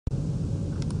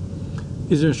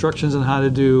These are instructions on how to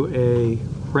do a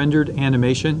rendered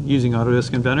animation using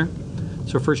Autodesk Inventor.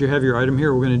 So first you have your item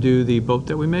here. We're going to do the boat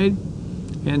that we made.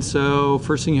 And so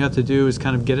first thing you have to do is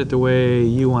kind of get it the way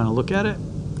you want to look at it.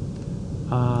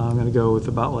 I'm going to go with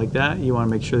about like that. You want to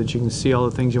make sure that you can see all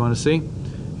the things you want to see.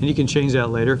 And you can change that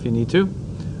later if you need to.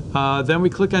 Then we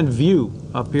click on View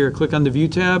up here. Click on the View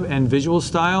tab and Visual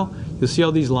Style. You'll see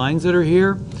all these lines that are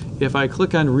here. If I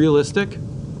click on Realistic,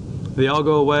 they all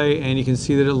go away, and you can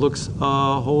see that it looks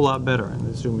a whole lot better. I'm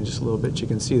going to zoom in just a little bit. You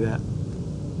can see that.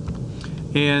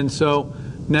 And so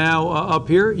now up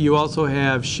here, you also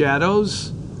have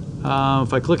shadows.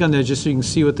 If I click on that, just so you can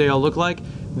see what they all look like.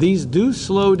 These do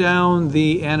slow down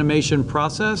the animation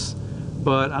process,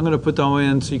 but I'm going to put them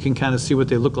in so you can kind of see what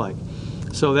they look like.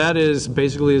 So that is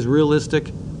basically as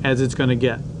realistic as it's going to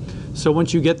get. So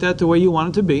once you get that the way you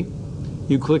want it to be,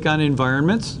 you click on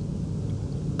Environments,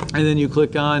 and then you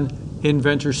click on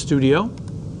Inventor Studio.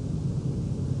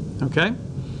 Okay.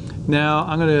 Now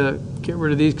I'm going to get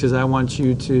rid of these because I want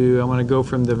to go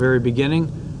from the very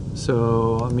beginning.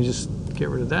 So let me just get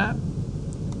rid of that.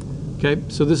 Okay,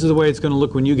 so this is the way it's going to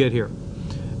look when you get here.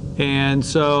 And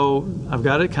so I've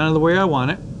got it kind of the way I want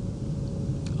it.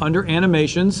 Under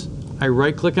Animations, I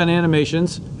right click on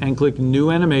Animations and click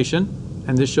New Animation,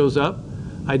 and this shows up.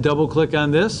 I double click on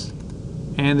this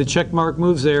and the check mark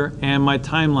moves there and my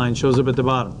timeline shows up at the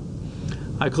bottom.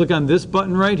 I click on this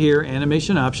button right here,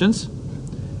 Animation Options,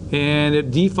 and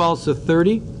it defaults to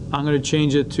 30. I'm going to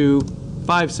change it to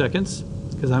 5 seconds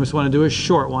because I just want to do a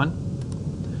short one.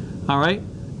 All right,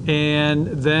 and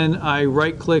then I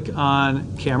right click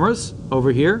on Cameras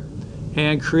over here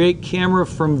and create camera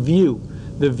from view.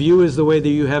 The view is the way that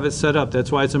you have it set up.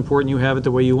 That's why it's important you have it the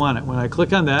way you want it. When I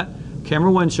click on that,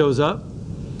 camera 1 shows up.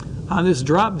 On this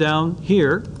drop down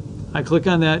here, I click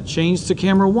on that, change to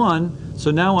camera 1. So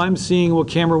now I'm seeing what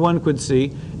camera 1 could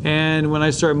see. And when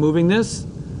I start moving this,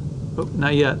 oh,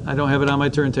 not yet, I don't have it on my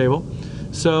turntable.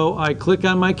 So I click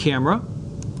on my camera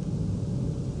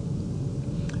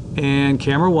and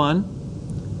camera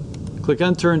 1, click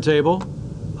on turntable.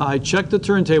 I check the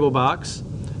turntable box,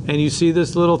 and you see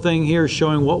this little thing here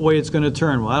showing what way it's going to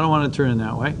turn. Well, I don't want to turn in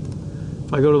that way.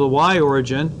 If I go to the Y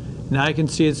origin, now I can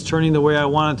see it's turning the way I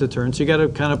want it to turn. So you got to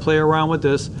kind of play around with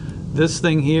this. This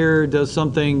thing here does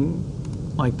something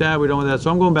like that. We don't want that. So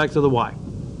I'm going back to the Y.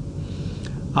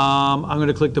 I'm going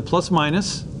to click the plus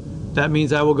minus. That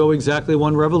means I will go exactly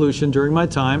 1 revolution during my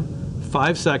time,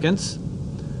 5 seconds.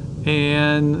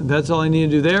 And that's all I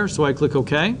need to do there. So I click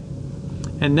OK.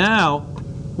 And now,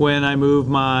 when I move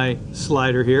my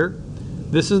slider here,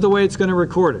 this is the way it's going to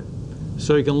record it.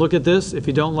 So you can look at this. If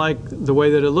you don't like the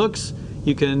way that it looks,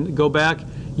 you can go back.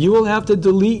 You will have to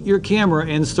delete your camera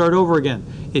and start over again.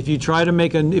 If you try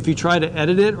to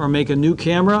edit it or make a new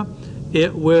camera,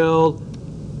 it will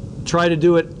try to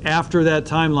do it after that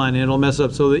timeline and it'll mess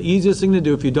up. So the easiest thing to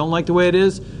do, if you don't like the way it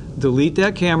is, delete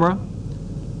that camera,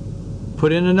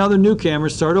 put in another new camera,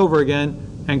 start over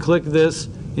again, and click this.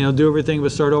 You know, do everything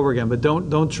but start over again. But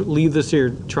don't leave this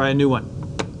here. Try a new one.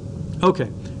 Okay,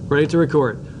 ready to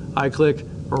record. I click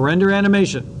Render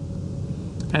Animation,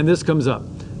 and this comes up.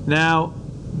 Now,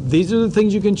 these are the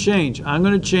things you can change. I'm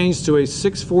going to change to a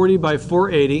 640 by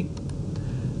 480.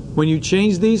 When you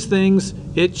change these things,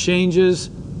 it changes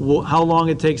how long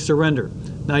it takes to render.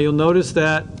 Now you'll notice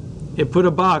that it put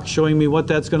a box showing me what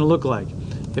that's going to look like.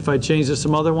 If I change to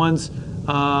some other ones,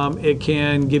 it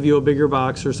can give you a bigger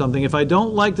box or something. If I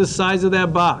don't like the size of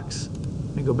that box,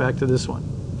 let me go back to this one.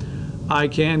 I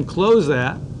can close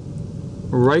that,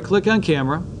 right click on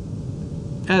camera,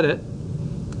 edit,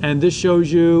 and this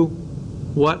shows you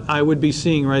what I would be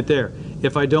seeing right there.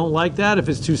 If I don't like that, if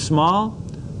it's too small,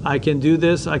 I can do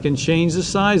this. I can change the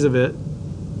size of it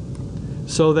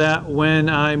so that when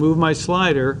I move my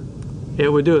slider, it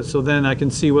would do it. So then I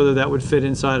can see whether that would fit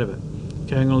inside of it.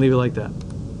 Okay, I'm going to leave it like that.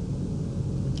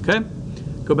 Okay,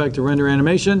 go back to Render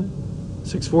Animation,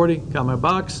 640, got my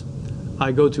box.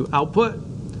 I go to Output.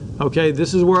 Okay,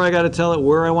 this is where I got to tell it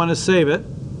where I want to save it.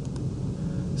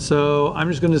 So I'm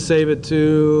just going to save it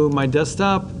to my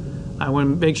desktop. I want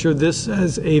to make sure this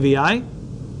says AVI,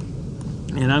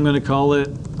 and I'm going to call it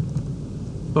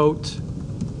Boat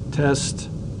Test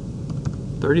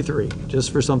 33, just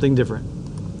for something different.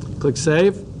 Click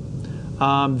Save.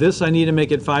 This I need to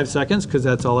make it 5 seconds because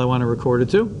that's all I want to record it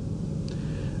to.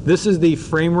 This is the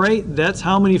frame rate. That's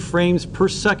how many frames per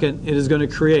second it is going to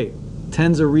create.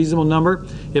 10's a reasonable number.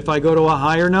 If I go to a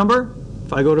higher number,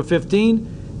 if I go to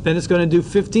 15, then it's going to do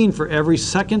 15 for every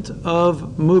second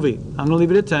of movie. I'm going to leave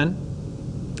it at 10.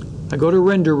 I go to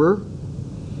Renderer,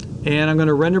 and I'm going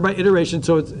to render by iteration.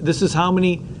 So this is how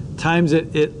many times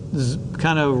it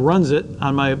kind of runs it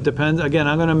on my, depends. Again,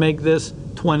 I'm going to make this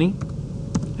 20,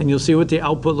 and you'll see what the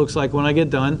output looks like when I get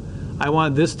done. I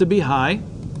want this to be high,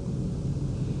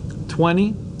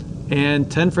 20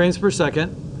 and 10 frames per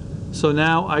second. So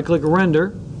now I click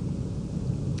render.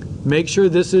 Make sure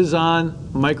this is on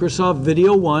Microsoft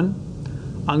Video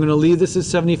 1. I'm going to leave this at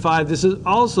 75. This is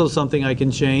also something I can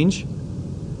change.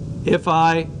 If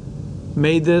I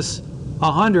made this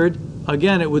 100,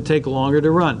 again, it would take longer to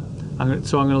run.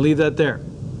 So I'm going to leave that there.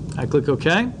 I click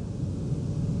OK.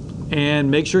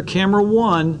 And make sure camera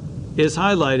 1 is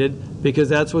highlighted, because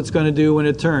that's what's going to do when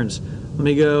it turns. Let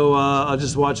me go, I'll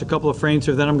just watch a couple of frames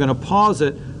here, then I'm going to pause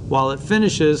it while it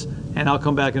finishes, and I'll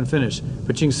come back and finish.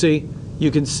 But you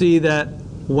can see that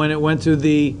when it went to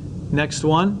the next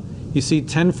one, you see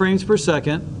 10 frames per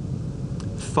second,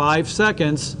 5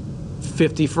 seconds,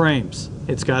 50 frames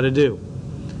it's got to do.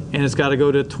 And it's got to go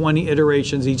to 20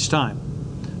 iterations each time.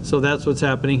 So that's what's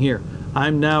happening here.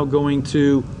 I'm now going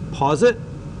to pause it,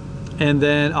 and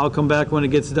then I'll come back when it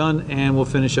gets done and we'll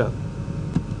finish up.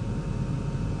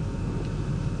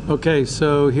 Okay,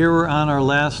 so here we're on our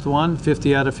last one,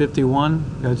 50 out of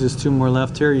 51. Got just 2 more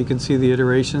left here. You can see the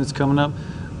iterations coming up.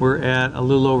 We're at a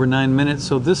little over 9 minutes.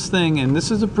 So this thing, and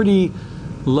this is a pretty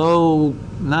low,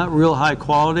 not real high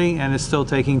quality, and it's still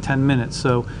taking 10 minutes.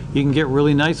 So you can get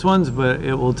really nice ones, but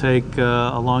it will take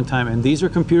a long time. And these are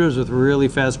computers with really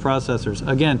fast processors.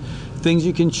 Again, things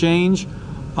you can change.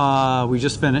 We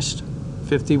just finished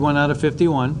 51 out of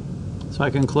 51, so I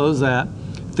can close that.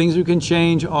 Things we can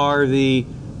change are the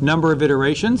number of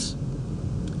iterations.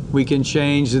 We can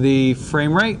change the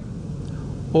frame rate,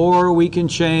 or we could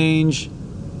change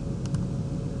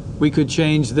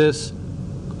this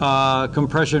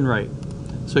compression rate.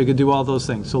 So you could do all those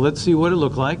things. So let's see what it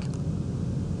looked like.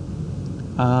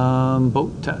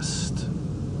 Boat test.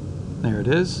 There it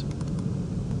is.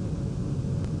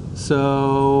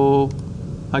 So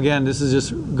again, this is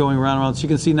just going around and around. So you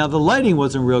can see now the lighting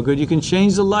wasn't real good. You can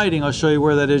change the lighting. I'll show you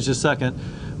where that is in just a second.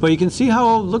 But you can see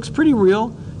how it looks pretty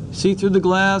real. See through the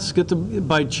glass.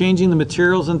 By changing the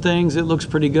materials and things, it looks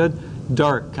pretty good.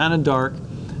 Dark, kind of dark.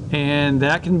 And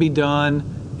that can be done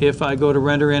if I go to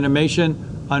render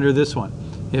animation under this one.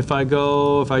 If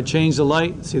I change the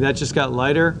light, see that just got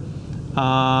lighter.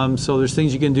 So there's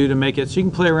things you can do to make it. So you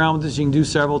can play around with this. You can do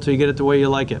several till you get it the way you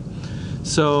like it.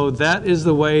 So that is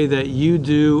the way that you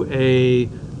do a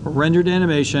rendered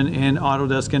animation in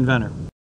Autodesk Inventor.